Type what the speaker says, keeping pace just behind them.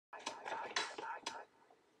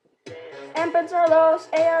Empezar los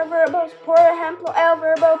verbos, por ejemplo, el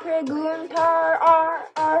verbo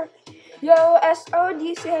preguntar, yo eso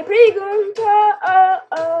dice pregunta,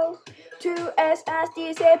 tú esas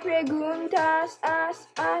dice preguntas,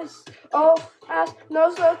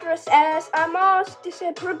 nosotros hemos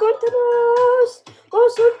dice preguntamos,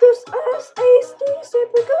 vosotros dice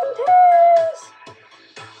preguntas.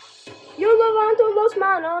 Yo levanto las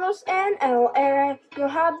manos en el aire, yo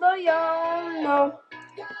hablo, yo no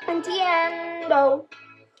entiendo.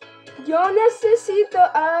 Yo necesito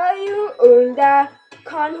ayuda,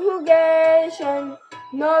 conjugation,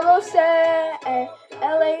 no lo sé.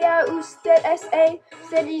 Ella, usted,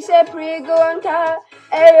 se dice pregunta.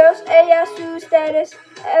 Ellos, ellas, ustedes,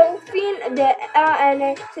 el fin de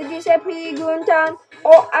an, se dice preguntan.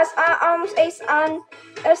 O, as, an,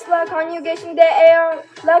 es la conjugation de ellos,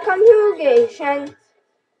 la conjugation.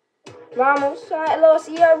 Vamos a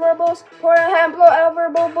los verbos, por ejemplo, el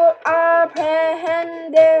verbo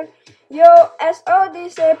aprender. Yo eso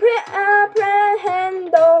dice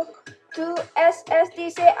aprendo. Tú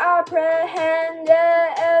dice aprendes.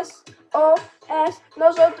 O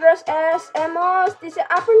nosotros hemos dice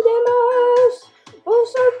aprendemos.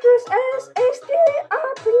 Vosotros dice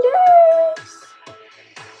aprendes.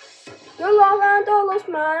 Yo levanto las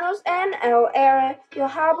manos en el aire. Yo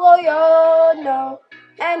hablo, yo no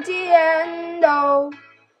entiendo.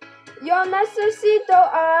 Yo necesito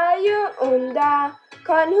ayuda,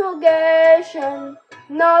 conjugation,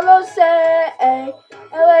 no lo sé.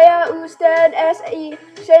 Ella, usted,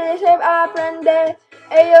 se dice aprender.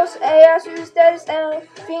 Ellos, ellas, ustedes, el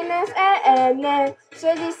fin es en,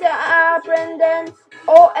 se dice aprenden.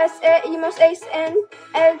 O, imos, en,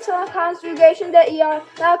 es la conjugation de ir,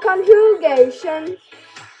 la conjugation.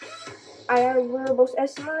 Hay verbos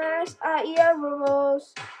similares a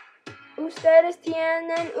verbos. Ustedes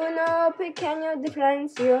tienen una pequeña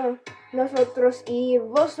diferencia. Nosotros y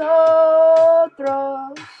vosotros.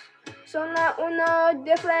 Son una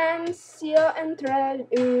diferencia entre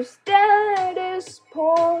ustedes.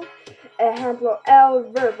 Por ejemplo,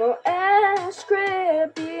 el verbo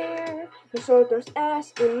escribir. Nosotros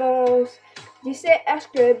dice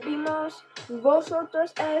escribimos.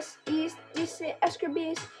 Vosotros dice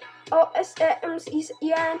escribís. OSEMS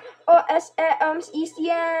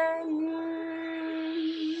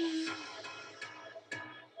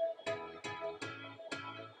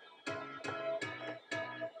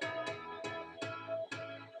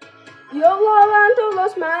Yo levanto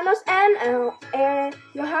las manos en el aire.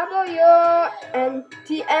 Yo hablo, yo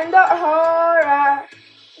entiendo ahora.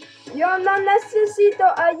 Yo no necesito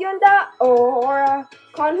ayuda ahora.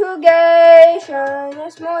 Conjugation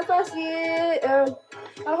es muy fácil.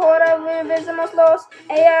 Ahora revisemos los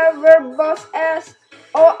verbos an,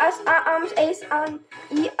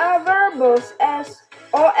 y verbos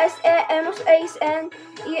en,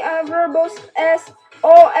 y verbos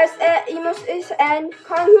imos en,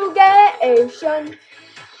 conjugation.